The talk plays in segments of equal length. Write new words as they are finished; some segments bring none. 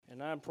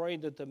And I pray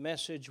that the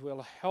message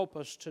will help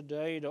us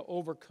today to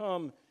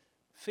overcome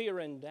fear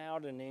and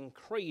doubt and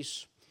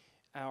increase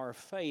our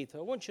faith.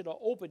 I want you to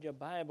open your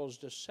Bibles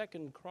to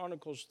 2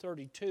 Chronicles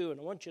 32, and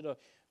I want you to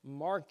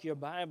mark your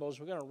Bibles.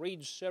 We're going to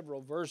read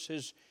several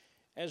verses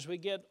as we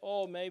get,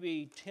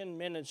 maybe 10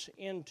 minutes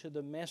into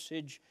the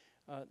message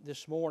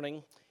this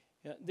morning.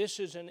 This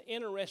is an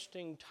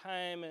interesting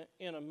time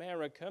in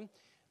America.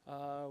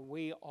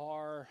 We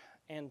are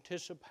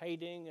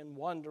anticipating and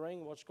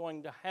wondering what's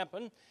going to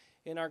happen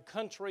in our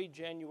country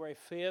January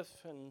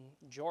 5th in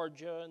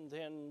Georgia, and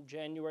then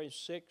January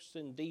 6th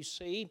in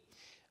D.C.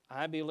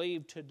 I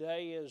believe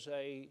today is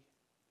a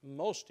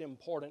most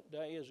important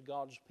day as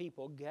God's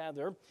people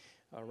gather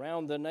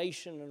around the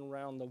nation and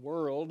around the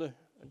world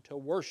to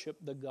worship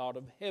the God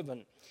of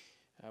heaven.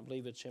 I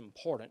believe it's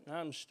important. Now,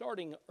 I'm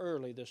starting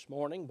early this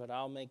morning, but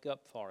I'll make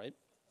up for it.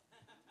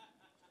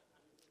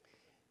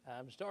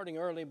 I'm starting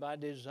early by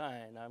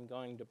design. I'm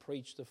going to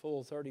preach the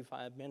full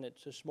 35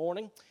 minutes this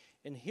morning.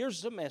 And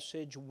here's the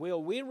message: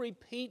 will we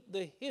repeat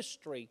the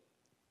history?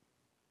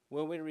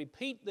 Will we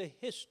repeat the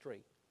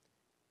history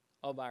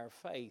of our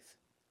faith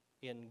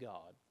in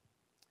God?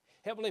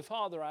 Heavenly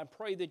Father, I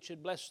pray that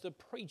you'd bless the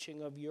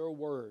preaching of your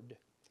word.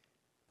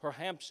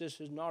 Perhaps this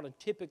is not a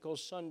typical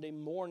Sunday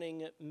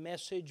morning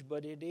message,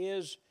 but it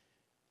is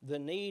the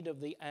need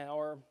of the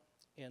hour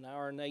in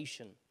our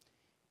nation.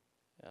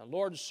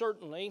 Lord,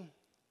 certainly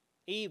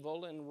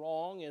evil and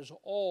wrong is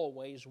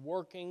always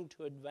working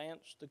to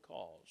advance the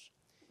cause.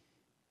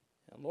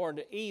 And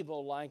Lord,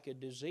 evil, like a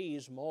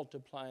disease,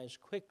 multiplies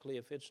quickly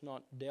if it's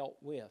not dealt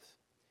with.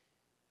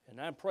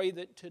 And I pray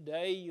that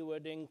today you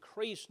would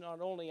increase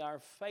not only our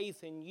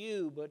faith in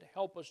you, but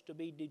help us to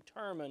be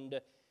determined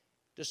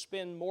to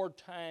spend more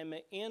time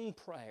in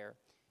prayer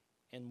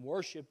and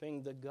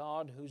worshiping the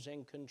God who's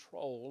in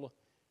control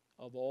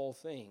of all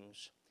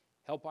things.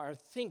 Help our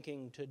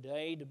thinking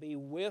today to be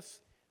with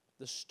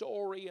the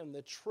story and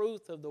the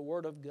truth of the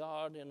Word of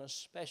God, and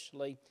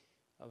especially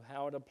of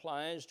how it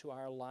applies to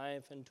our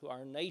life and to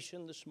our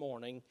nation this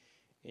morning.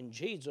 In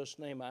Jesus'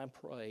 name I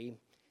pray,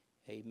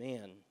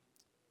 amen.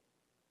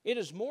 It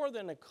is more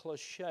than a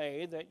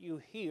cliche that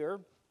you hear.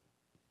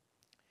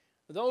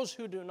 Those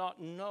who do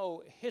not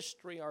know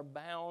history are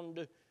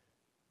bound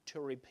to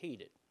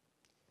repeat it.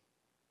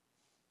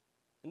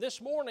 And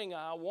this morning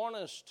I want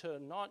us to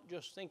not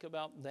just think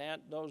about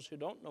that, those who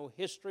don't know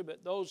history,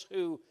 but those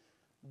who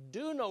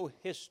do know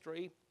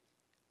history.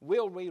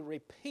 Will we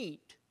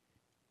repeat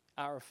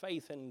our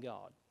faith in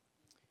God?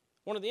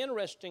 One of the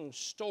interesting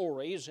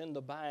stories in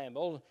the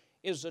Bible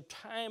is a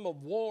time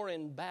of war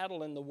and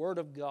battle in the Word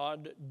of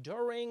God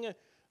during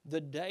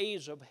the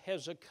days of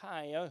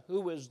Hezekiah,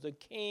 who was the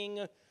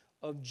king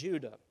of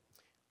Judah.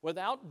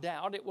 Without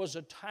doubt, it was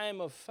a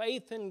time of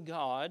faith in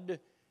God,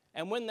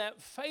 and when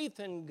that faith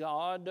in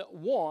God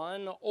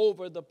won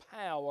over the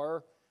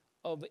power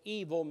of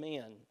evil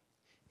men.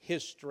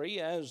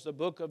 History, as the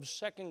book of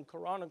 2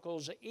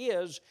 Chronicles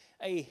is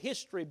a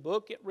history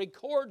book, it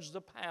records the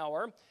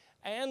power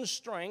and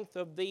strength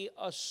of the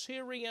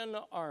Assyrian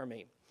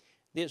army.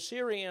 The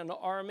Assyrian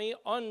army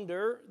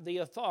under the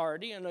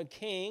authority and a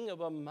king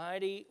of a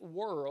mighty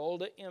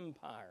world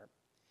empire.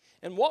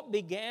 And what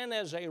began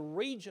as a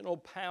regional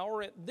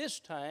power at this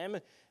time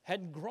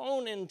had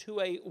grown into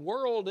a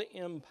world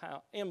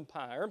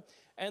empire,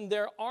 and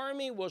their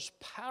army was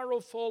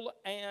powerful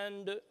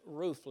and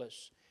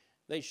ruthless.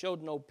 They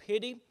showed no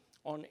pity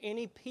on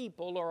any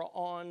people or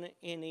on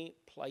any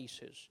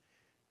places.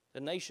 The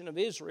nation of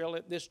Israel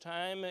at this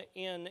time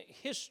in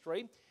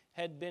history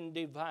had been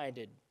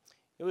divided.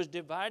 It was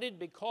divided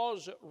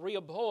because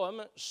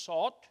Rehoboam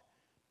sought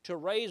to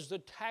raise the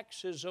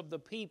taxes of the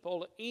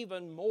people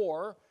even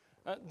more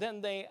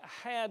than they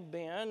had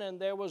been, and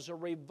there was a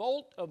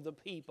revolt of the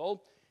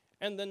people,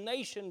 and the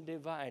nation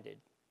divided.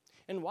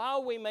 And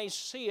while we may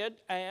see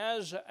it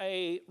as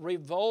a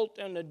revolt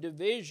and a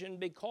division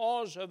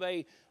because of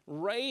a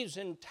raise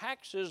in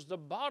taxes, the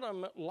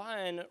bottom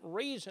line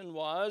reason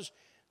was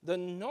the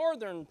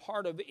northern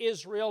part of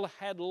Israel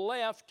had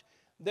left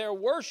their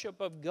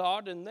worship of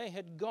God and they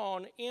had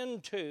gone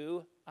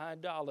into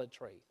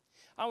idolatry.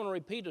 I want to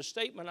repeat a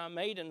statement I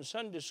made in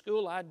Sunday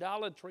school.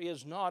 Idolatry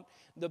is not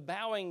the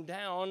bowing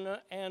down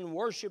and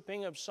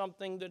worshiping of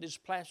something that is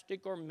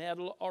plastic or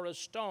metal or a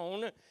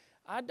stone.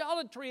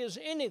 Idolatry is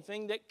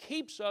anything that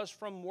keeps us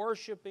from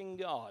worshiping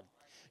God.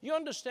 You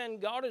understand,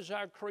 God is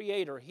our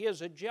creator. He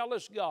is a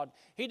jealous God.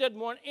 He doesn't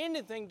want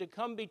anything to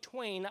come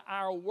between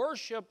our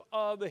worship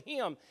of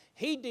Him.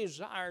 He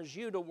desires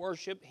you to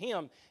worship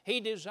Him. He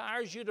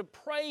desires you to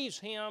praise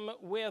Him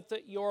with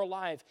your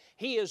life.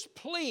 He is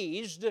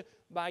pleased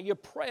by your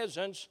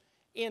presence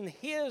in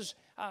His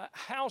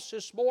house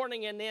this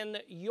morning, and in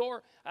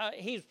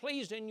He's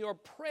pleased in your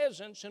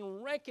presence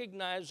in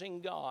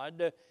recognizing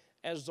God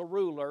as the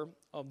ruler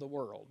of the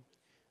world.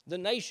 The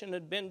nation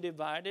had been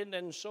divided,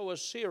 and so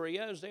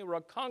Assyria, as they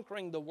were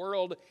conquering the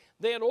world,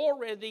 they had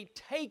already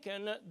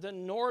taken the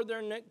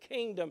northern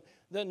kingdom,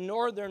 the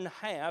northern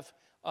half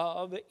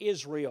of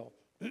Israel.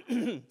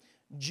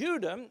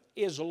 Judah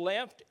is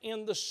left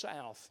in the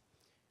south.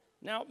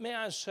 Now, may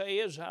I say,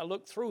 as I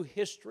look through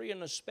history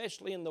and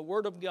especially in the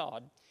Word of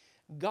God,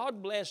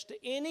 God blessed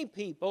any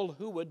people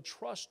who would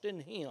trust in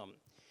Him.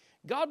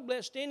 God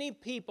blessed any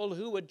people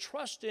who would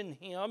trust in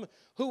Him,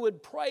 who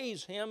would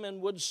praise Him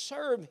and would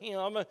serve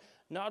Him,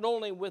 not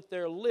only with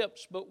their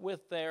lips, but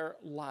with their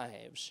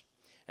lives.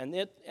 And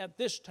that at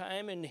this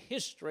time in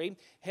history,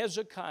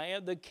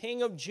 Hezekiah, the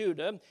king of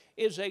Judah,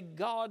 is a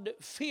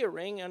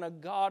God-fearing and a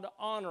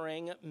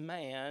God-honoring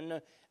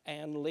man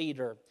and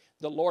leader.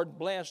 The Lord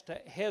blessed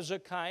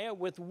Hezekiah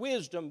with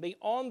wisdom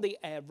beyond the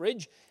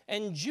average,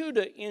 and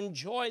Judah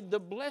enjoyed the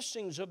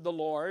blessings of the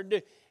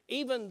Lord,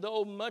 even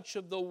though much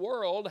of the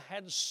world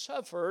had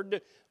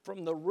suffered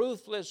from the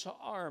ruthless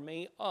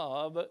army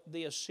of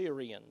the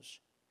Assyrians.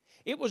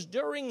 It was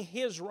during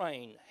his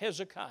reign,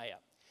 Hezekiah,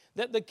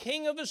 that the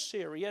king of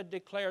Assyria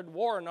declared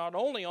war not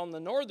only on the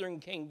northern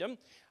kingdom,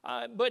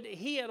 but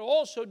he had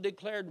also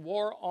declared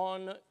war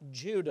on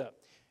Judah.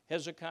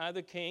 Hezekiah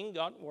the king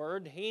got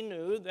word. He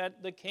knew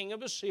that the king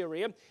of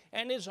Assyria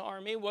and his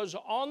army was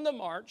on the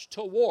march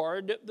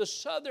toward the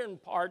southern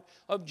part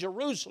of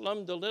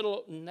Jerusalem, the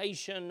little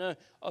nation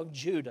of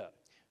Judah.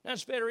 Now,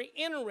 it's very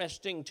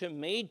interesting to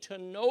me to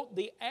note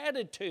the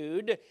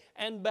attitude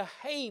and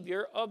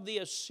behavior of the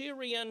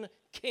Assyrian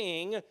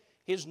king.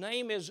 His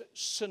name is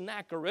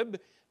Sennacherib,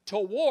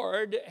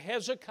 toward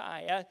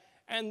Hezekiah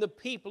and the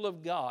people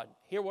of God.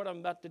 Hear what I'm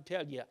about to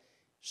tell you.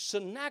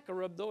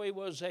 Sennacherib, though he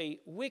was a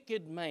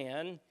wicked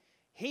man,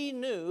 he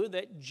knew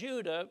that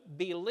Judah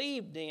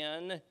believed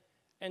in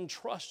and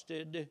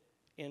trusted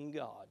in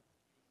God.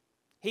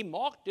 He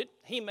mocked it,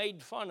 he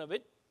made fun of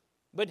it,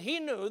 but he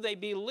knew they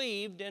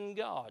believed in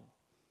God.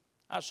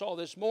 I saw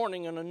this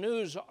morning in a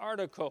news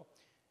article,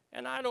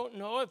 and I don't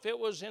know if it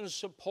was in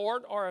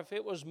support or if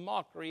it was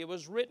mockery. It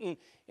was written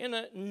in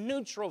a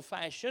neutral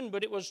fashion,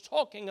 but it was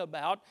talking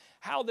about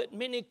how that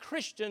many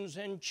Christians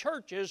and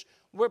churches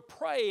were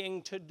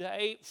praying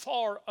today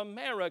for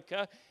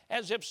America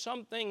as if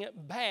something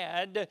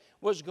bad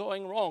was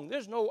going wrong.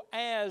 There's no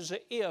as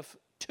if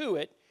to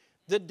it.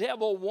 The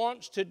devil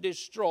wants to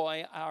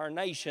destroy our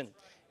nation.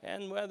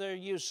 And whether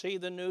you see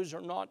the news or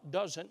not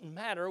doesn't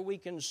matter. We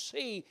can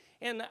see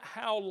in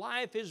how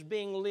life is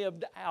being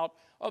lived out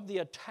of the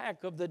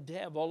attack of the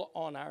devil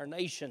on our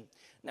nation.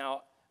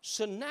 Now,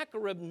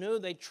 Sennacherib knew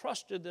they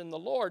trusted in the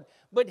Lord,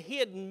 but he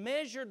had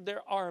measured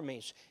their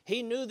armies.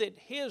 He knew that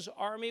his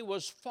army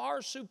was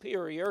far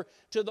superior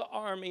to the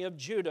army of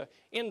Judah.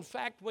 In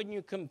fact, when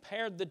you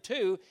compared the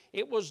two,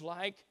 it was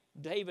like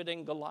David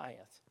and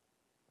Goliath.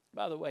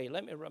 By the way,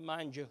 let me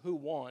remind you who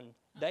won.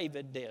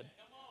 David did.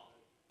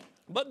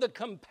 But the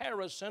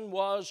comparison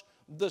was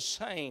the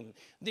same.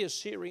 The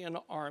Assyrian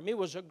army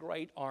was a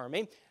great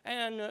army,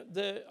 and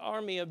the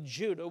army of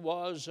Judah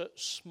was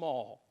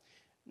small.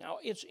 Now,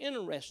 it's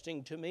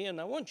interesting to me, and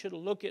I want you to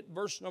look at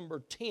verse number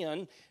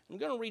 10. I'm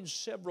going to read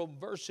several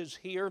verses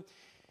here,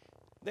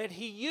 that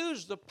he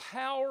used the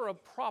power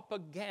of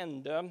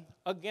propaganda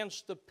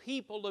against the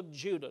people of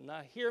Judah.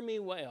 Now, hear me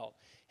well.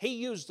 He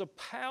used the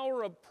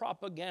power of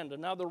propaganda.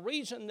 Now, the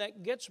reason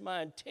that gets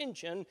my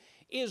attention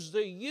is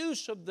the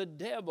use of the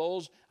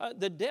devil's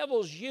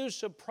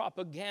use of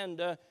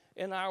propaganda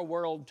in our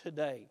world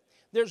today.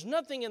 There's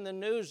nothing in the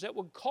news that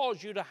would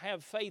cause you to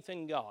have faith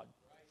in God.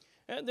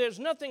 There's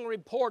nothing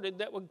reported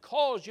that would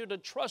cause you to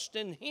trust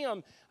in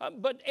Him,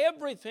 but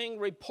everything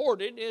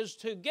reported is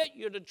to get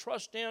you to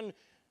trust in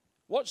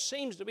what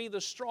seems to be the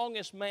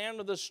strongest man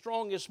or the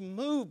strongest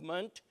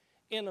movement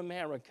in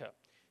America.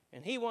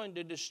 And he wanted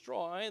to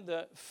destroy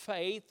the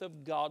faith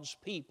of God's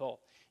people.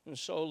 And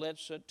so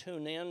let's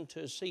tune in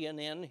to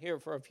CNN here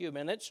for a few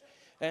minutes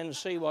and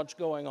see what's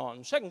going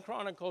on. 2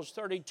 Chronicles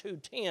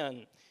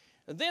 32:10.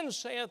 Then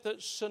saith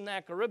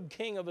Sennacherib,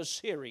 king of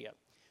Assyria,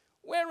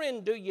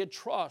 wherein do ye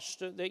trust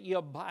that ye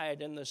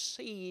abide in the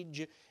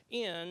siege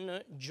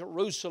in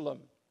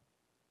Jerusalem?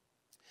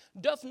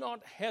 Doth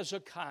not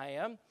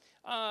Hezekiah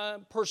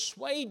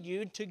persuade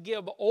you to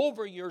give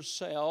over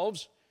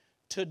yourselves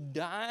to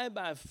die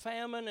by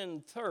famine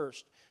and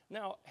thirst?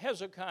 Now,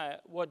 Hezekiah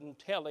wasn't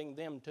telling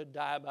them to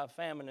die by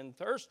famine and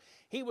thirst.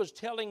 He was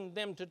telling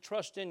them to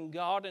trust in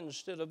God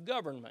instead of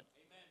government.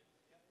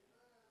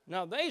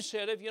 Now, they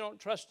said if you don't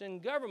trust in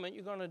government,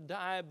 you're going to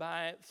die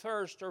by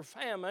thirst or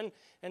famine.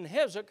 And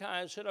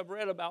Hezekiah said, I've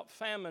read about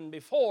famine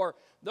before.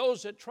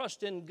 Those that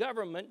trust in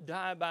government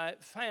die by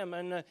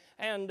famine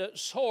and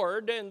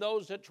sword, and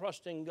those that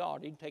trust in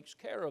God, He takes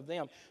care of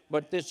them.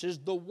 But this is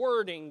the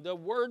wording, the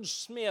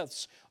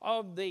wordsmiths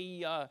of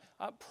the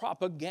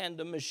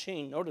propaganda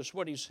machine. Notice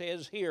what he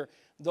says here.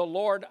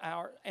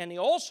 And he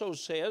also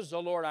says,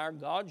 the Lord our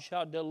God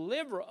shall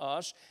deliver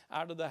us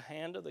out of the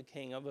hand of the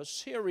king of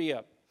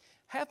Assyria.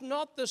 Hath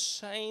not the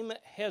same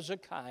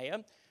Hezekiah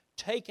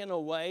taken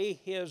away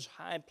his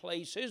high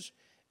places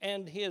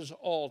and his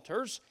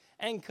altars,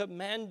 and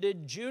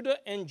commanded Judah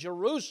and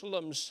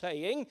Jerusalem,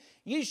 saying,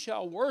 Ye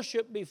shall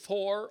worship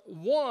before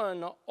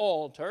one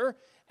altar,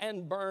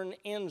 and burn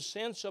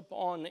incense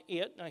upon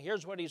it? Now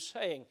here's what he's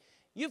saying.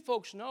 You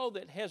folks know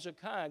that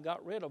Hezekiah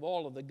got rid of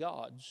all of the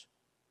gods.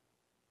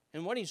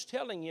 And what he's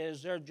telling you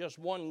is there's just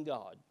one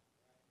God.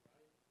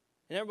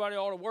 And everybody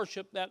ought to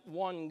worship that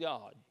one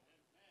God.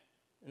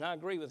 And I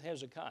agree with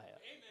Hezekiah.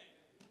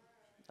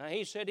 Now,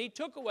 he said he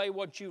took away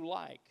what you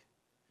like.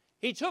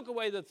 He took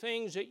away the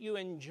things that you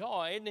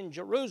enjoyed. In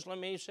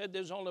Jerusalem, he said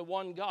there's only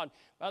one God.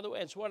 By the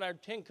way, it's what our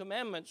Ten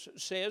Commandments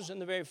says. In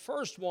the very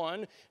first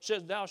one,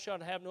 says, thou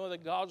shalt have no other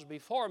gods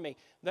before me.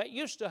 That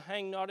used to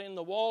hang not in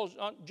the walls,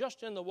 not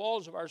just in the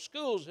walls of our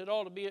schools. It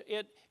ought to be.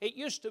 It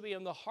used to be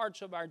in the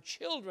hearts of our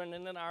children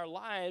and in our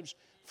lives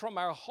from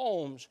our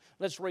homes.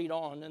 Let's read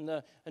on in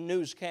the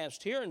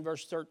newscast here in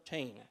verse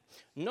 13.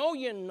 Know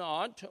ye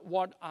not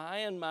what I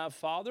and my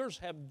fathers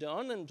have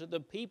done unto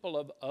the people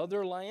of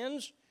other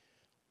lands?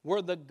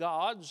 Were the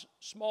gods,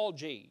 small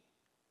g.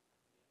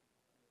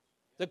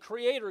 The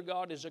Creator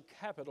God is a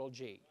capital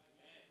G.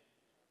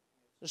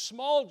 The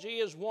small g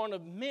is one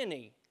of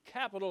many.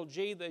 Capital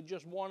G, they're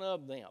just one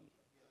of them.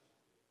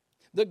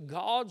 The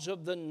gods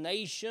of the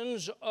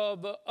nations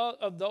of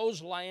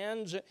those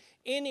lands,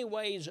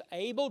 anyways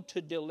able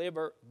to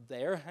deliver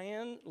their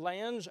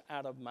lands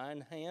out of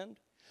mine hand?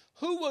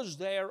 Who was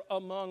there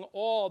among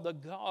all the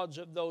gods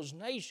of those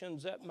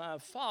nations that my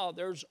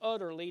fathers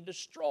utterly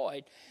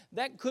destroyed,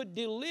 that could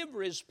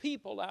deliver his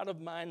people out of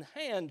mine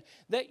hand,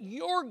 that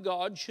your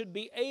God should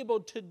be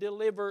able to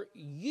deliver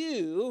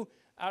you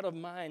out of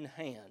mine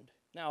hand?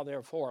 Now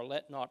therefore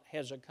let not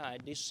Hezekiah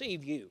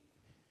deceive you,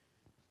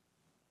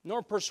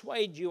 nor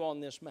persuade you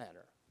on this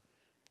matter,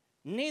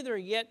 neither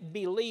yet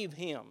believe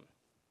him.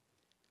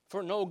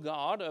 For no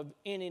God of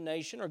any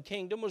nation or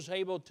kingdom was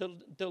able to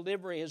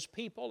deliver his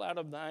people out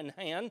of thine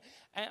hand,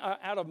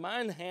 out of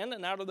mine hand,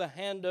 and out of the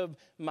hand of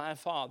my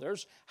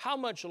fathers. How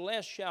much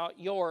less shall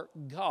your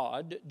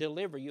God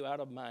deliver you out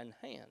of mine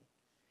hand?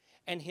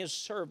 And his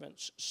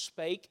servants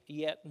spake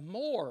yet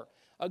more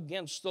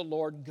against the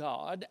Lord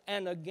God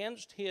and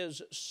against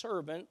his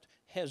servant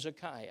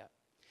Hezekiah.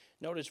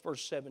 Notice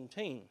verse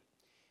 17.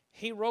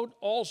 He wrote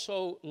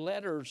also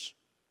letters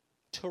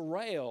to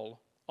rail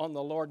on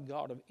the Lord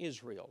God of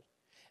Israel,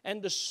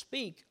 and to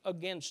speak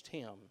against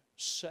him,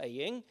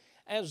 saying,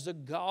 as the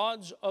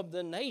gods of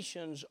the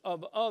nations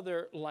of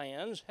other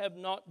lands have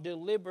not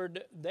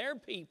delivered their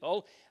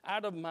people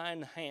out of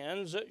mine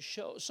hands,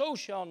 so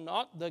shall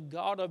not the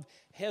God of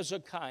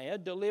Hezekiah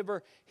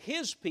deliver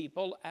his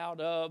people out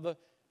of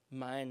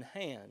mine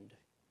hand.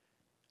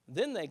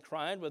 Then they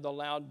cried with a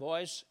loud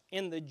voice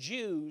in the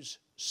Jews'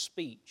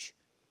 speech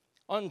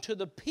unto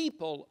the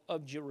people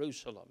of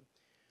Jerusalem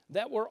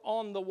that were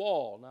on the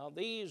wall. Now,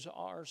 these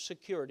are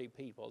security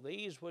people.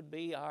 These would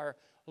be our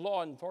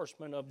law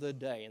enforcement of the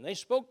day. And they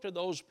spoke to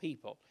those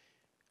people.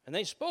 And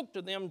they spoke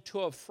to them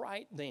to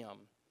affright them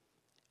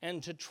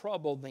and to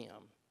trouble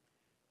them,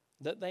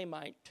 that they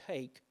might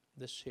take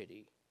the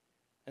city.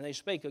 And they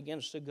spake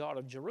against the God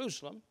of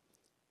Jerusalem,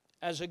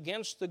 as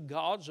against the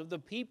gods of the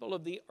people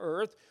of the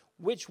earth,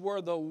 which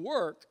were the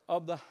work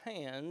of the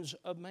hands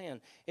of man.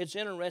 It's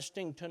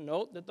interesting to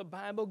note that the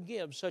Bible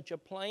gives such a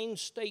plain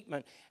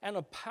statement and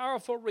a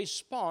powerful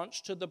response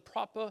to the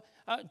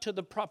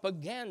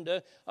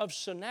propaganda of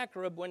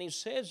Sennacherib when he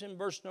says in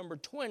verse number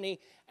 20,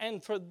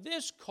 and for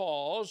this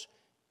cause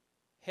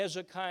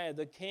Hezekiah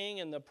the king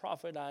and the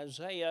prophet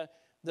Isaiah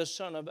the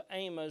son of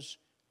Amos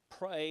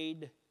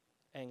prayed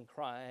and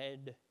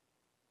cried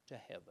to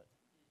heaven.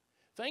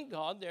 Thank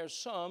God there's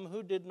some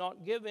who did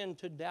not give in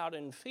to doubt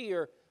and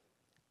fear,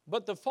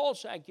 but the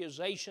false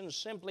accusations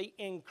simply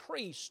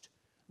increased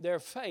their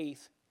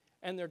faith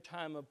and their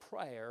time of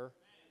prayer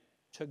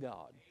to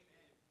God.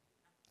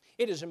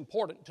 It is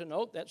important to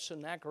note that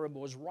Sennacherib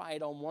was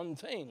right on one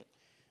thing.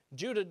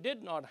 Judah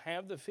did not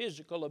have the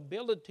physical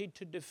ability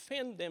to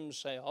defend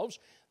themselves.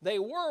 They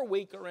were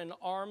weaker in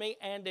army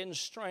and in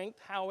strength.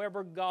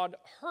 However, God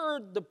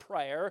heard the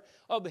prayer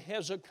of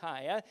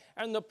Hezekiah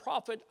and the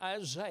prophet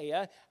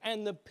Isaiah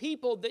and the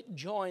people that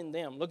joined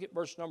them. Look at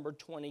verse number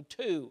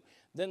 22.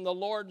 Then the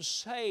Lord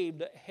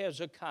saved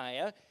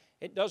Hezekiah.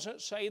 It doesn't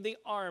say the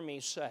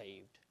army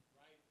saved.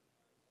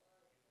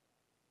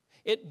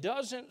 It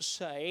doesn't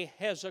say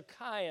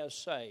Hezekiah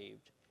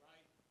saved.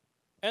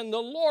 And the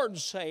Lord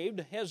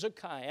saved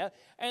Hezekiah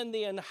and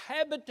the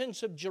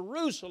inhabitants of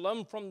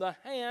Jerusalem from the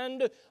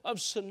hand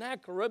of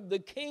Sennacherib, the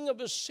king of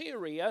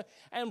Assyria,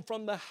 and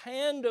from the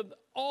hand of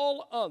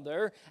all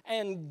other,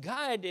 and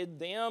guided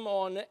them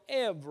on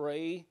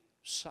every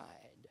side.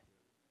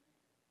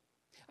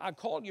 I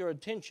call your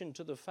attention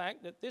to the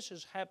fact that this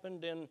has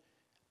happened in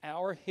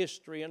our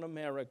history in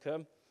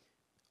America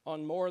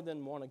on more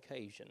than one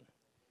occasion.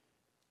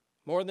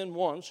 More than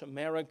once,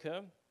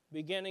 America,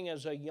 beginning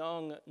as a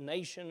young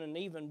nation and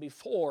even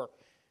before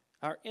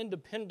our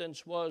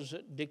independence was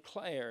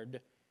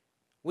declared,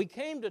 we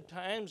came to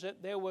times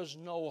that there was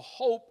no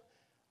hope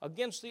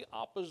against the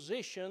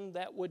opposition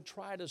that would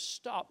try to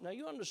stop. Now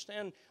you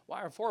understand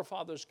why our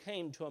forefathers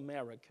came to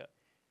America.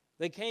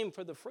 They came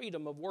for the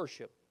freedom of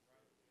worship.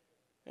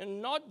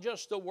 And not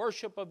just the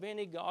worship of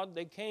any God,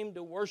 they came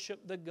to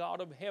worship the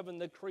God of heaven,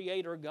 the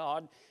Creator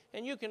God.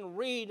 And you can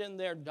read in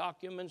their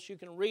documents, you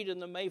can read in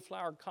the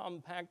Mayflower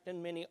Compact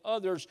and many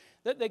others,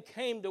 that they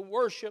came to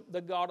worship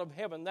the God of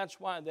heaven. That's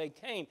why they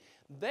came.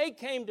 They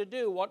came to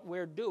do what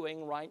we're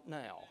doing right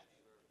now.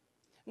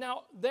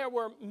 Now, there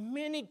were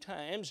many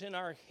times in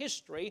our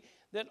history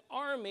that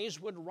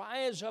armies would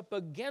rise up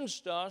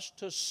against us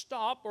to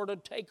stop or to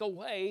take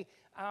away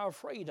our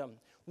freedom.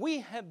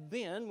 We have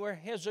been where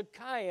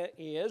Hezekiah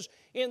is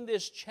in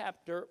this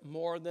chapter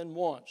more than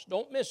once.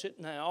 Don't miss it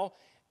now.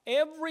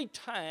 Every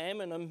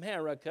time in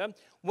America,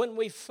 when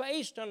we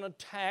faced an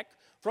attack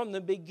from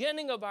the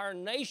beginning of our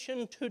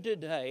nation to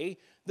today,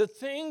 the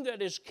thing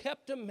that has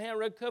kept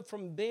America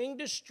from being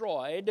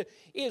destroyed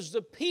is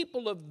the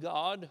people of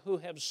God who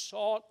have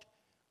sought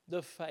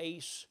the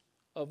face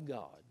of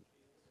God.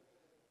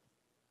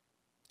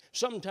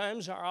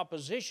 Sometimes our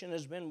opposition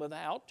has been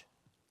without.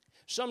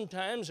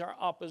 Sometimes our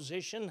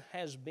opposition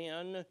has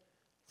been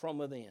from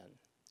within.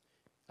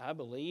 I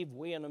believe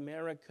we in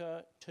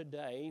America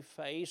today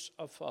face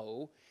a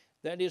foe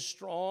that is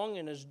strong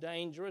and as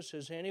dangerous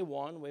as any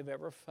one we've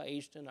ever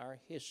faced in our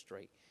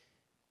history.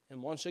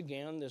 And once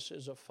again, this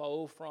is a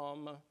foe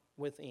from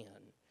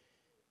within.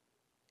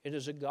 It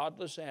is a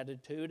godless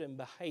attitude and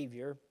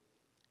behavior.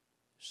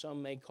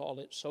 Some may call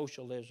it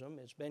socialism.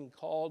 It's been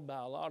called by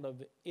a lot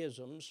of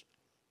isms.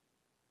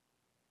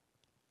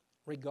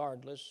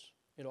 Regardless,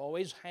 it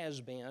always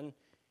has been,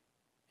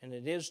 and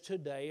it is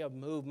today, a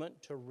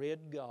movement to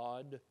rid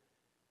God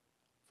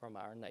from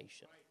our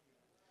nation.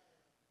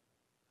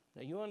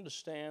 Now you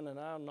understand, and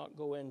I'll not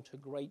go into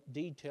great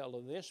detail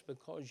of this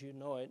because you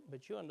know it,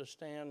 but you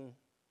understand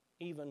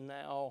even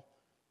now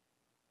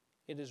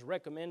it is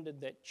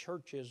recommended that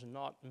churches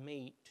not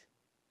meet.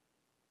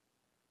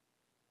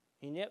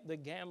 And yet the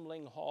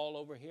gambling hall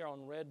over here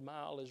on Red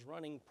Mile is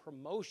running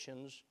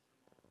promotions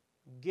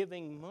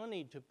giving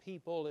money to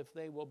people if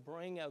they will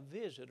bring a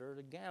visitor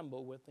to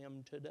gamble with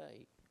them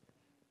today.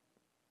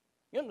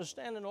 You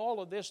understand, in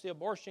all of this, the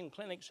abortion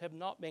clinics have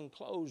not been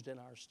closed in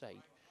our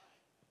state.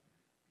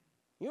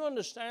 You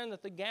understand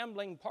that the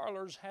gambling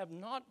parlors have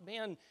not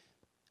been,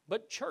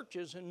 but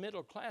churches in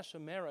middle-class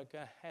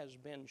America has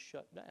been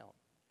shut down.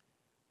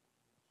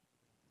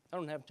 I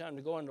don't have time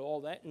to go into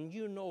all that, and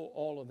you know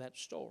all of that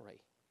story.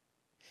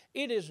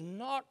 It is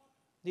not,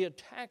 the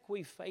attack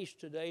we face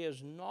today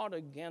is not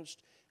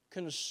against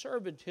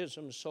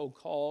conservatism,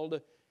 so-called.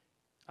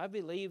 I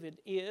believe it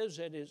is,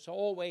 and it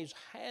always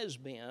has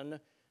been,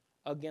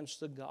 against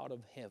the God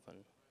of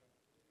heaven.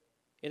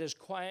 It has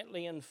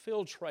quietly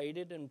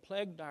infiltrated and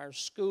plagued our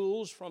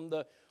schools from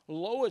the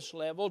lowest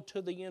level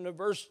to the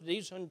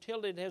universities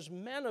until it has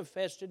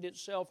manifested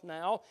itself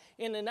now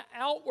in an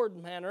outward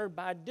manner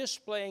by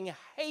displaying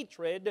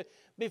hatred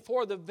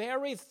before the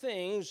very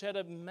things that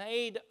have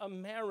made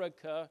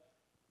America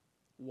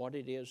what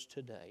it is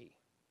today.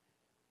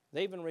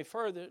 They even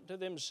refer to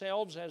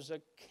themselves as a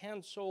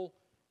cancel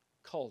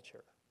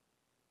culture.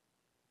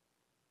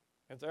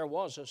 If there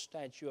was a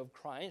statue of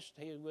Christ,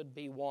 he would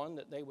be one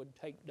that they would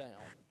take down.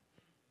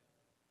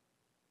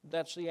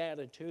 That's the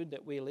attitude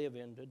that we live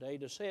in today.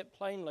 To say it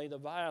plainly, the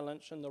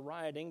violence and the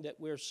rioting that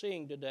we're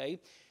seeing today,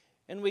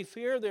 and we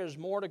fear there's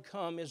more to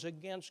come, is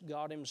against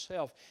God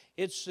himself.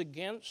 It's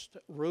against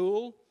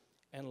rule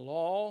and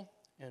law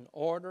and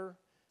order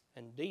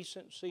and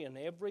decency and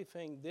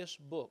everything this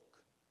book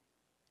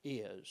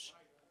is.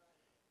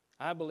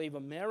 I believe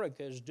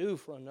America is due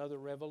for another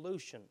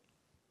revolution.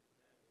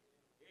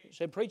 You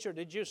say, preacher,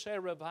 did you say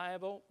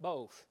revival?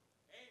 Both.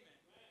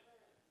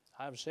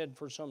 I've said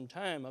for some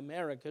time,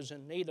 America's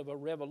in need of a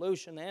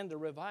revolution and a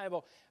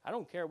revival. I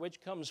don't care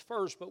which comes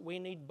first, but we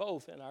need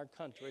both in our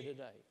country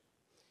today.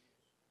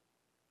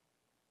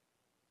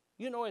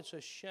 You know, it's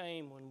a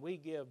shame when we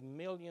give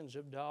millions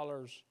of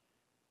dollars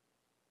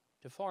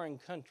to foreign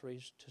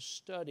countries to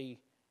study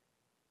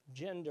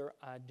gender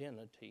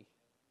identity.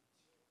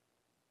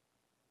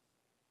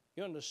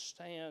 You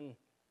understand?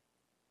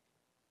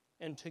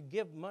 And to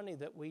give money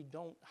that we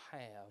don't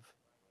have.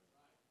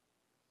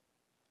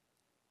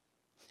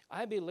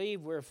 I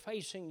believe we're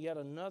facing yet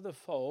another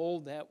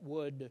foe that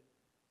would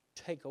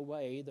take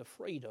away the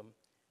freedom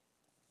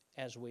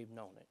as we've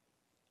known it.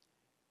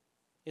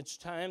 It's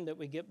time that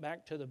we get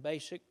back to the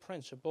basic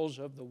principles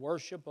of the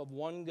worship of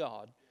one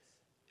God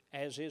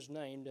as is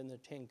named in the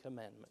Ten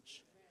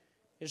Commandments.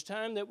 It's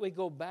time that we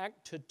go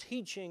back to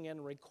teaching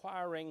and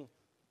requiring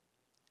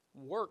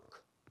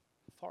work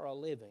for a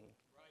living,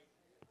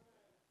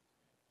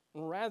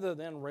 rather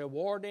than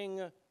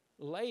rewarding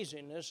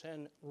laziness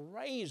and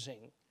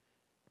raising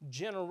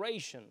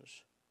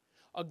generations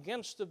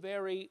against the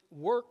very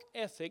work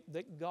ethic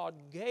that God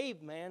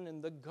gave man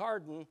in the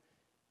garden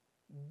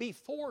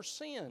before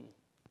sin.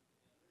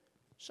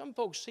 Some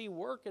folks see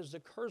work as the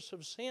curse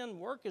of sin.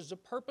 Work is the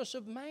purpose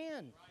of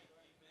man.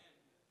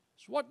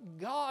 It's what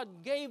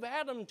God gave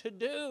Adam to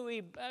do.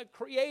 He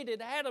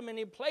created Adam and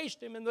he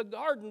placed him in the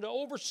garden to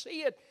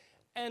oversee it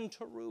and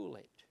to rule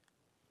it.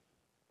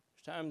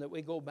 It's time that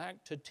we go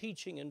back to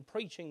teaching and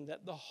preaching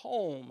that the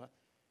home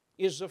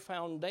is the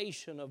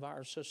foundation of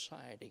our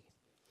society,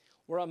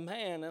 where a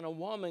man and a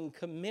woman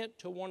commit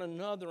to one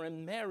another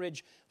in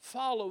marriage,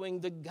 following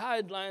the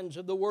guidelines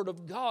of the Word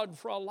of God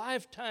for a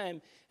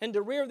lifetime, and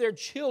to rear their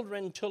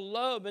children to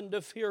love and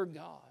to fear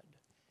God.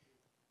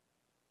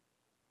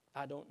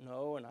 I don't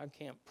know, and I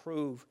can't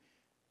prove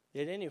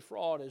that any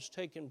fraud has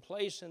taken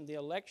place in the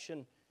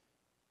election,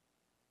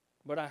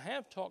 but I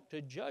have talked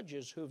to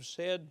judges who have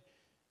said,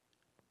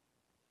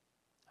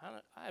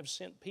 I have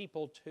sent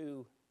people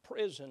to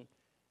prison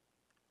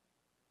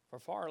for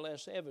far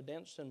less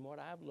evidence than what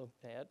I've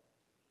looked at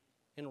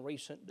in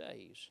recent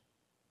days.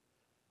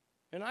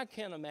 And I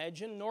can't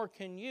imagine, nor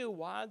can you,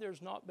 why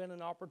there's not been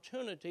an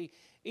opportunity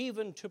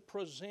even to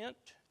present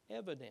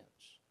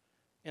evidence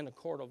in a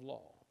court of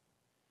law.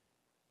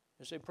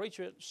 You say,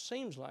 preacher, it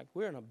seems like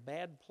we're in a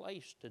bad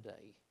place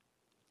today.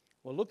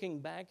 Well, looking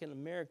back in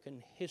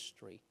American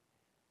history,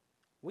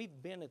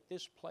 we've been at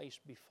this place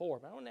before.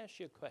 But I want to ask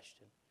you a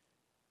question.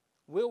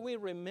 Will we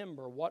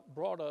remember what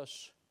brought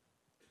us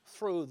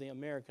through the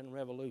American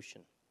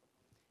Revolution?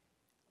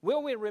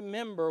 Will we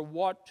remember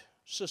what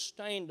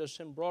sustained us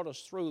and brought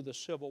us through the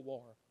Civil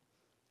War?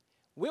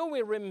 Will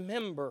we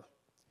remember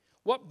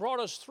what brought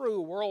us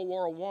through World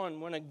War I,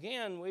 when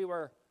again we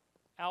were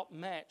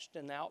outmatched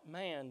and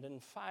outmanned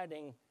and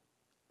fighting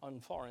on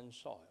foreign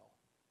soil?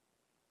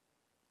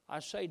 I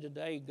say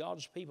today,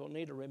 God's people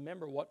need to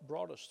remember what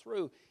brought us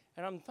through.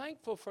 And I'm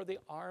thankful for the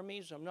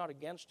armies. I'm not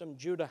against them.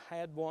 Judah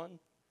had one,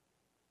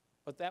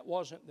 but that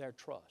wasn't their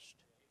trust.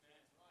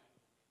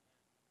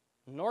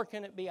 Nor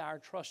can it be our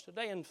trust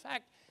today. In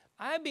fact,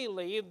 I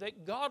believe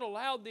that God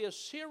allowed the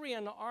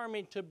Assyrian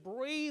army to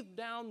breathe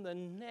down the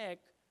neck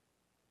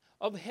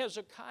of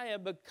Hezekiah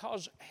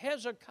because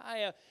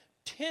Hezekiah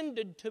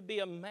tended to be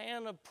a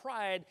man of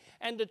pride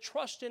and to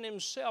trust in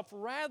himself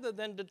rather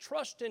than to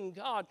trust in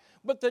God.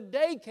 But the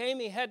day came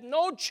he had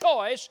no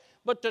choice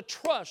but to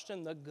trust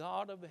in the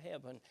God of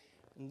heaven.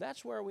 And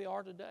that's where we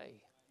are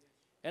today.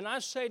 And I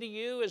say to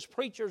you, as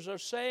preachers are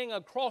saying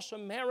across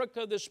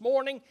America this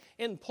morning,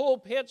 in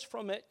pulpits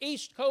from the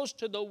East Coast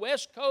to the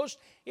West Coast,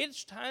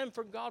 it's time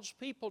for God's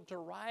people to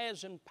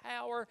rise in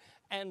power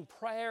and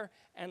prayer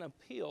and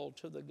appeal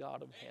to the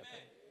God of heaven.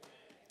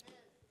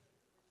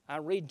 I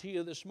read to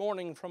you this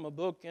morning from a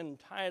book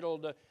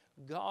entitled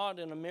God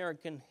in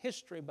American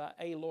History by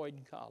A.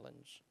 Lloyd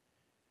Collins.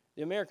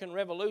 The American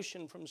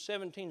Revolution from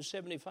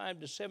 1775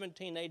 to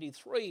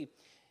 1783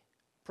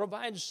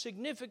 provides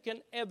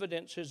significant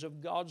evidences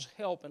of God's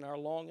help in our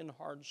long and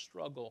hard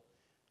struggle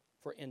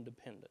for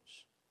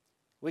independence.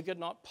 We could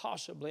not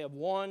possibly have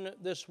won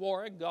this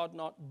war had God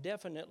not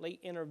definitely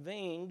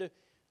intervened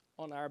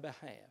on our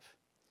behalf.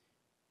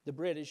 The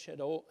British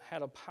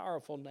had a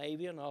powerful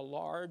navy and a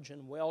large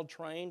and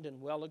well-trained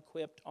and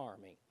well-equipped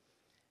army.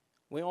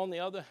 We, on the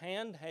other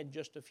hand, had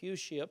just a few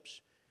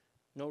ships,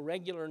 no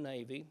regular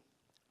navy,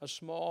 a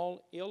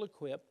small,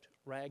 ill-equipped,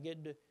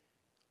 ragged,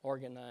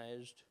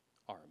 organized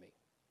army.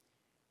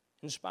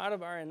 In spite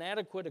of our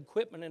inadequate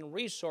equipment and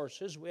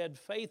resources, we had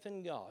faith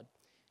in God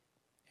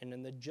and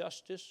in the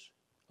justice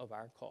of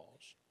our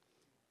cause.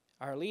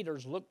 Our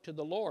leaders looked to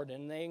the Lord,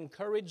 and they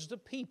encouraged the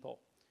people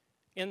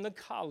in the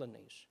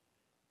colonies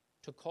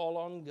to call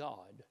on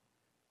God,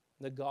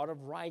 the God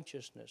of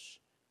righteousness,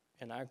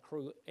 in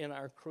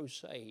our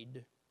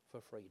crusade for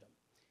freedom.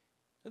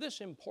 Now,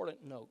 this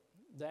important note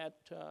that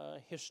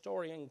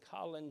historian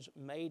Collins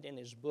made in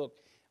his book,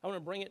 I want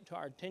to bring it to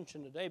our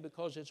attention today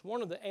because it's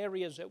one of the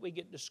areas that we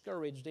get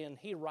discouraged in.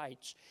 He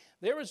writes,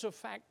 there is a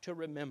fact to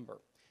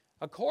remember.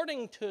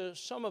 According to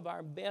some of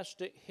our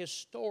best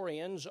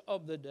historians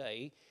of the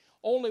day,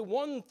 only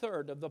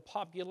 1/3 of the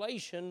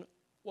population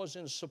was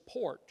in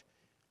support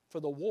for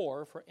the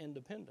war for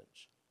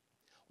independence.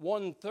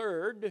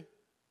 1/3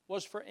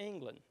 was for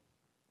England.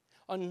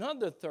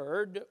 Another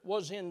third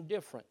was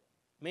indifferent.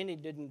 Many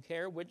didn't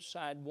care which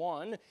side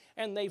won,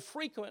 and they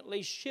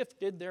frequently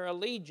shifted their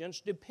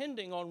allegiance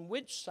depending on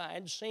which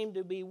side seemed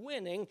to be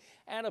winning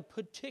at a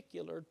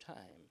particular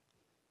time.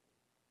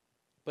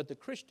 But the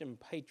Christian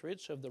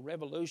patriots of the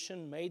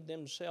Revolution made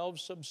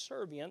themselves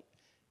subservient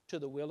to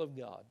the will of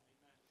God.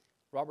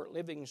 Robert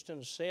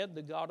Livingston said,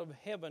 the God of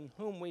heaven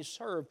whom we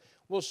serve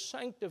will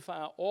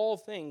sanctify all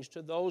things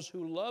to those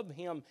who love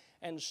Him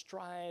and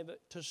strive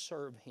to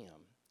serve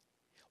Him.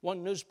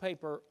 One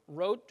newspaper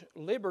wrote,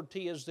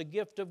 liberty is the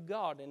gift of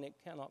God and it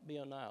cannot be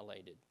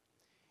annihilated.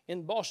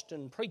 In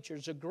Boston,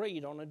 preachers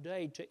agreed on a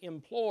day to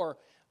implore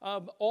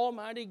of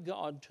Almighty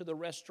God to the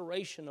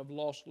restoration of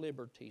lost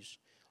liberties.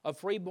 A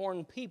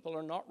freeborn people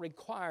are not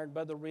required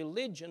by the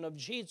religion of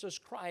Jesus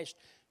Christ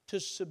to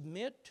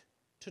submit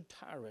to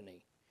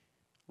tyranny.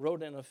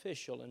 Wrote an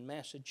official in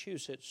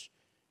Massachusetts,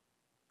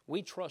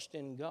 we trust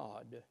in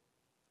God,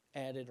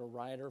 added a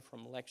writer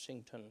from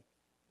Lexington,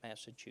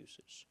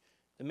 Massachusetts.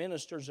 The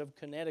ministers of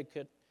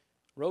Connecticut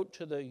wrote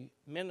to the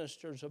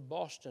ministers of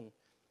Boston,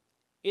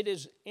 it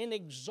is an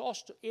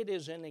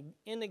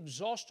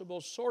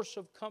inexhaustible source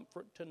of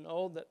comfort to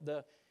know that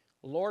the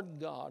Lord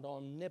God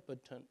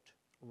omnipotent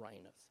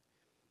reigneth.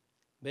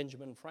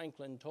 Benjamin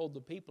Franklin told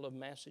the people of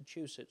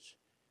Massachusetts,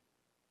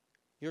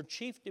 Your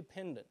chief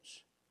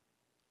dependence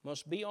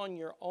must be on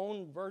your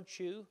own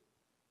virtue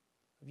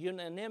of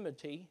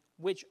unanimity,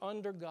 which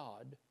under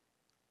God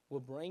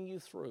will bring you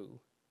through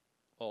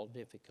all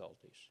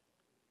difficulties.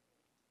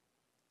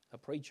 A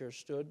preacher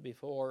stood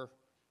before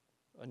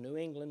a New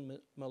England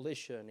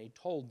militia and he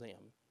told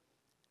them,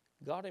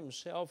 God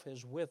Himself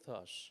is with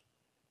us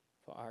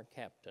for our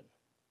captain.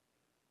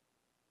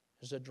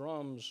 As the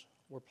drums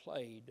were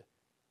played,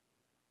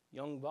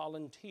 young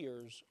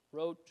volunteers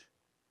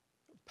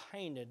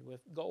painted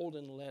with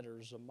golden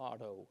letters a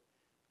motto,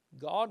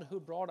 God who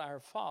brought our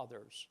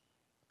fathers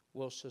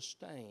will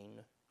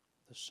sustain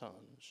the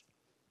sons.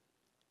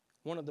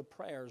 One of the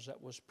prayers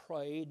that was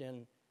prayed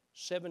in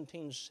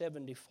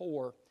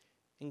 1774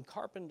 in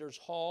Carpenter's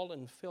Hall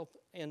in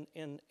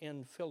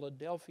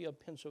Philadelphia,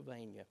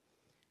 Pennsylvania,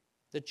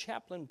 the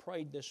chaplain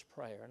prayed this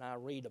prayer, and I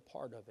read a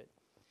part of it.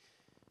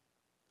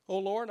 O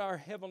Lord, our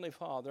heavenly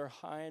Father,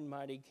 high and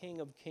mighty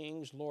King of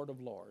kings, Lord of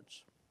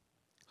lords,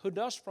 who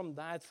dost from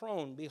thy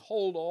throne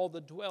behold all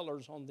the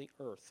dwellers on the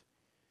earth,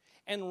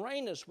 and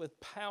reignest with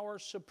power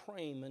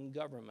supreme in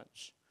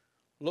governments.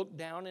 Look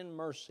down in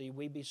mercy,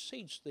 we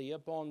beseech thee,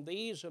 upon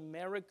these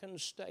American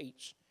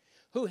states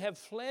who have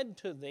fled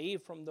to thee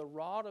from the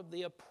rod of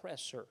the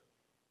oppressor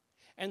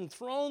and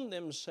thrown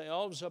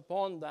themselves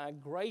upon thy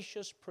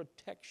gracious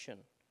protection,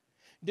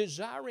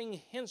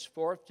 desiring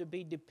henceforth to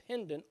be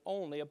dependent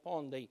only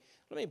upon thee.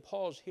 Let me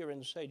pause here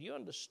and say, do you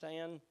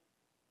understand?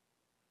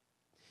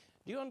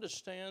 Do you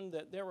understand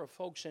that there were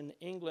folks in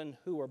England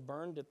who were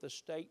burned at the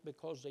stake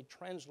because they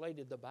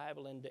translated the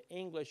Bible into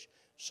English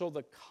so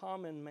the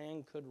common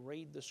man could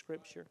read the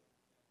Scripture?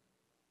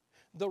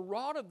 The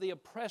rod of the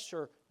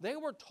oppressor, they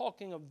were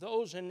talking of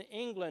those in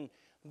England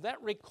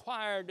that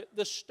required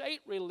the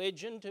state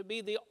religion to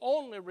be the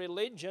only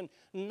religion,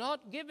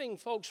 not giving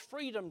folks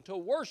freedom to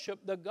worship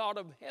the God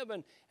of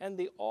heaven and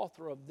the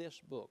author of this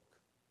book.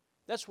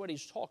 That's what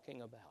he's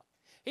talking about.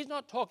 He's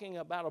not talking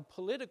about a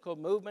political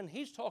movement.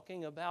 He's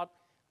talking about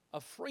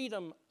a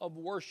freedom of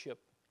worship,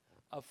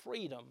 a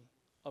freedom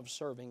of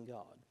serving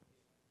God.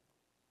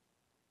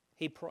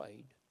 He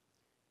prayed,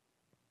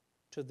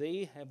 to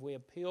thee have we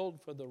appealed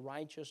for the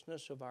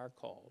righteousness of our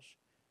cause.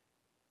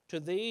 To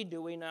thee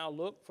do we now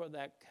look for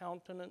that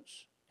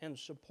countenance and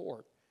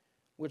support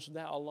which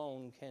thou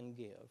alone can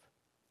give.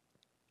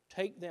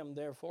 Take them,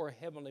 therefore,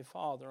 Heavenly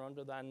Father,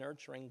 under thy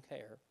nurturing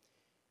care.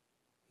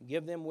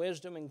 Give them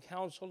wisdom and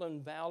counsel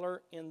and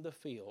valor in the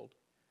field.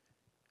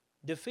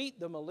 Defeat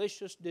the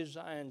malicious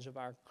designs of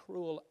our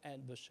cruel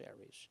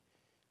adversaries.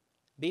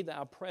 Be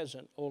thou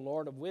present, O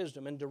Lord of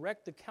wisdom, and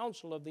direct the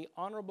counsel of the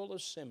honorable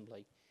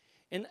assembly.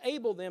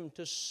 Enable them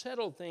to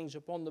settle things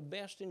upon the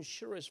best and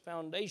surest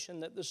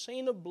foundation, that the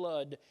scene of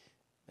blood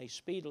may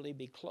speedily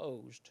be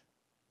closed,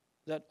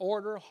 that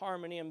order,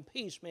 harmony, and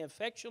peace may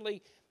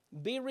effectually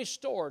be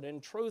restored,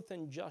 and truth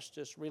and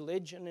justice,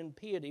 religion and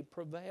piety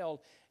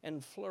prevail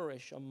and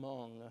flourish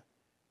among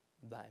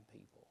thy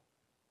people.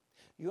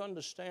 You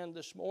understand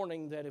this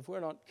morning that if we're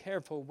not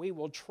careful, we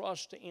will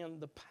trust in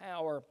the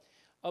power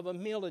of a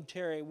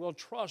military. We'll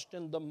trust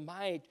in the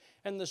might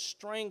and the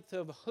strength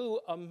of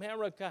who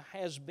America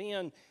has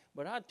been.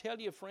 But I tell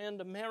you, friend,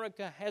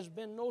 America has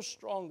been no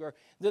stronger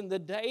than the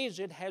days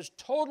it has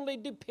totally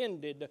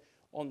depended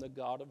on the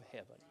God of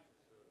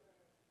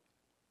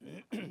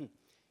heaven.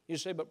 You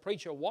say, but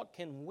preacher, what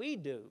can we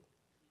do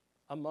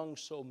among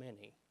so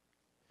many?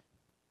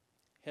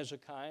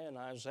 Hezekiah and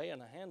Isaiah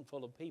and a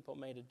handful of people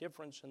made a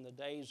difference in the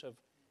days of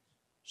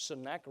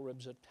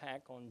Sennacherib's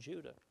attack on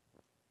Judah.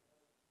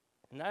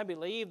 And I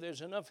believe there's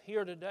enough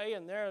here today,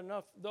 and there are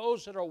enough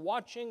those that are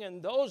watching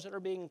and those that are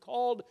being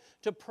called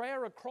to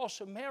prayer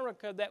across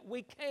America, that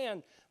we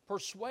can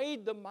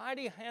persuade the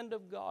mighty hand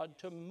of God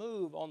to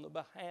move on the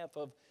behalf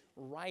of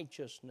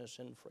righteousness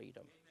and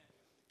freedom.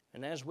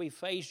 And as we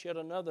face yet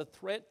another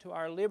threat to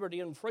our liberty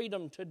and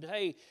freedom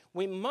today,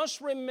 we must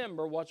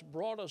remember what's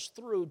brought us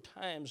through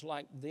times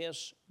like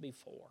this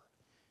before.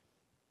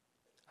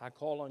 I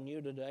call on you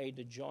today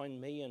to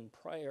join me in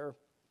prayer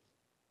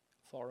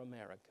for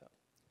America.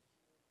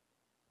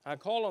 I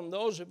call on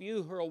those of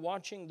you who are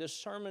watching this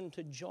sermon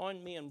to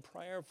join me in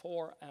prayer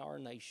for our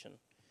nation.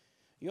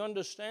 You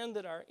understand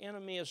that our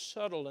enemy is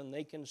subtle and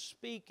they can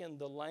speak in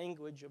the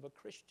language of a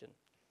Christian.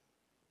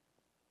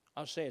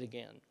 I'll say it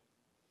again.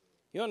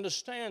 You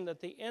understand that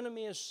the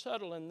enemy is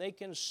subtle and they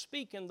can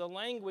speak in the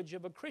language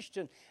of a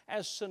Christian,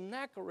 as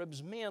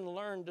Sennacherib's men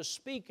learned to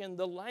speak in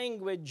the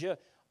language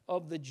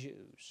of the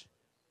Jews.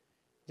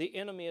 The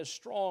enemy is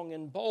strong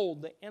and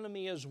bold. The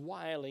enemy is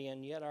wily,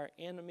 and yet our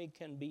enemy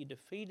can be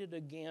defeated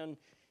again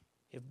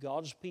if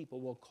God's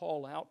people will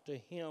call out to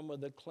Him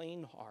with a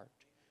clean heart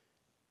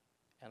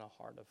and a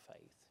heart of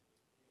faith.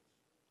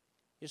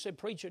 You say,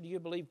 preacher, do you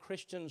believe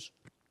Christians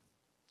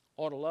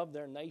ought to love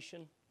their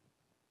nation?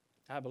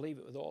 I believe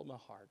it with all my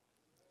heart.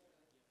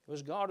 It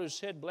was God who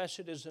said,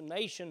 blessed is the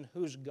nation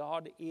whose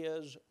God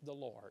is the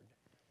Lord.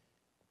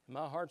 And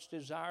my heart's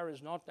desire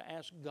is not to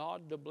ask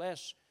God to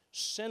bless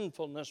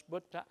sinfulness,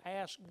 but to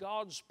ask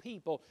God's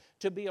people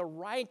to be a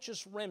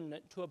righteous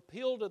remnant, to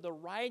appeal to the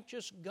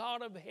righteous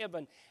God of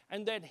heaven,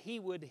 and that He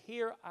would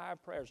hear our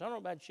prayers. I don't know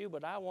about you,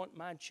 but I want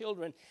my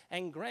children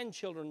and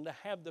grandchildren to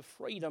have the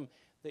freedom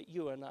that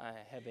you and I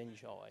have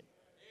enjoyed.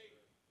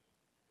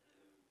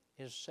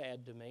 It's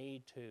sad to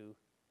me to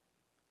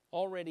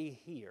already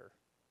hear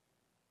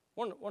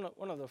one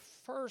of the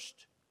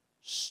first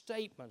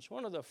statements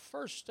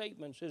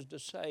is to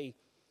say,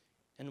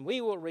 and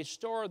we will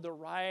restore the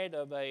right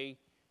of and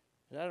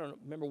I don't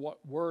remember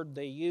what word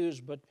they use,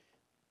 but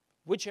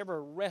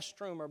whichever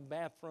restroom or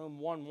bathroom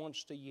one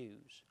wants to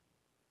use.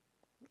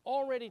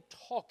 Already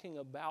talking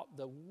about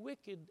the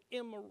wicked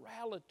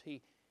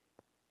immorality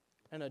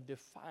and a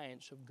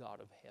defiance of God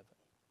of heaven.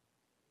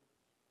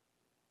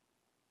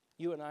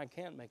 You and I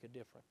can make a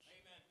difference.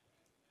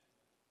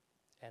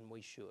 Amen. And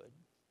we should.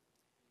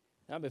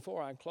 Now,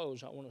 before I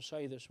close, I want to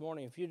say this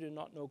morning, if you do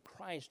not know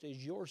Christ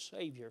as your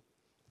Savior,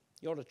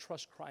 you ought to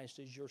trust Christ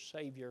as your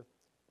Savior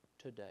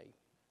today.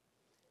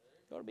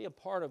 You ought to be a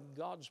part of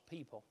God's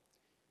people.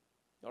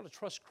 You ought to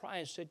trust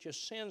Christ that your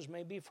sins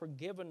may be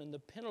forgiven and the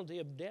penalty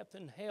of death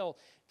and hell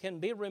can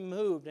be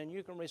removed, and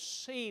you can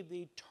receive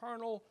the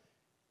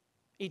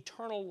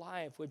eternal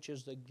life, which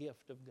is the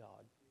gift of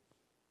God.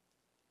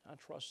 I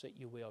trust that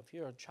you will. If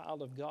you're a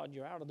child of God,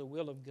 you're out of the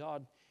will of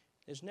God,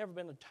 there's never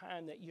been a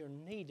time that you're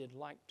needed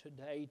like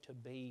today to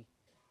be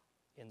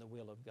in the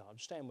will of God.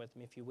 Stand with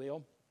me if you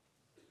will.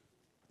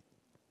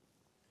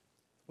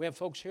 We have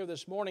folks here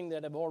this morning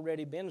that have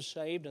already been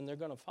saved and they're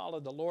going to follow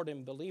the Lord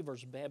in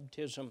believer's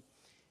baptism.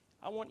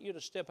 I want you to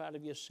step out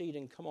of your seat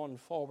and come on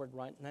forward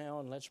right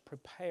now, and let's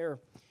prepare.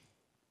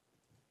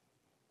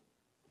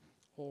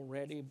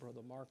 Already,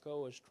 Brother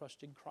Marco has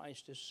trusted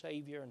Christ as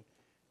Savior, and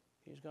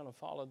he's going to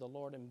follow the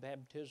Lord in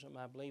baptism.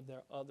 I believe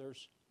there are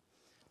others.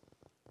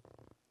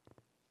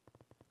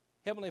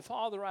 Heavenly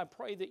Father, I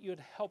pray that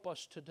you'd help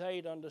us today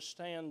to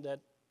understand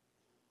that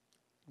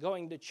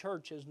going to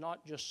church is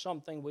not just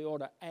something we ought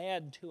to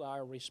add to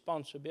our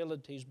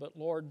responsibilities, but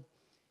Lord,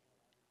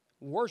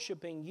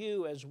 worshiping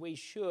you as we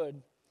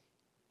should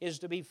is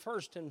to be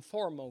first and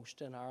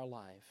foremost in our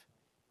life.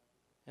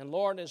 And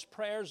Lord, as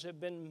prayers have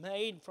been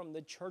made from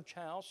the church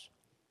house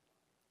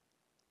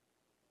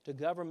to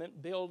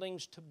government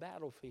buildings to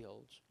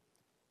battlefields,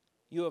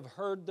 you have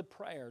heard the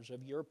prayers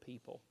of your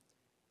people.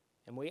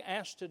 And we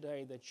ask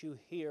today that you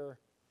hear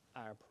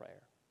our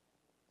prayer.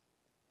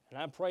 And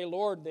I pray,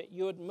 Lord, that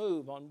you would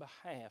move on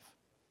behalf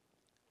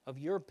of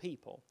your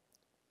people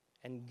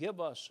and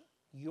give us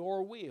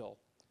your will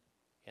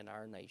in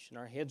our nation.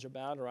 Our heads are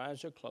bowed, our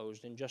eyes are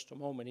closed. In just a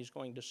moment, he's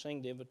going to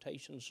sing the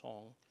invitation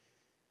song.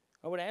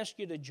 I would ask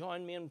you to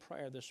join me in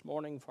prayer this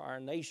morning for our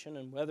nation,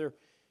 and whether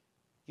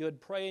you would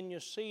pray in your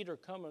seat or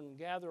come and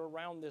gather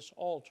around this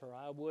altar,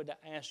 I would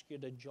ask you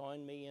to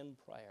join me in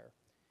prayer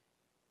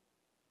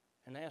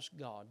and ask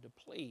God to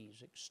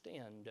please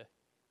extend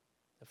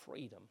the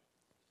freedom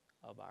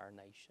of our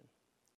nation.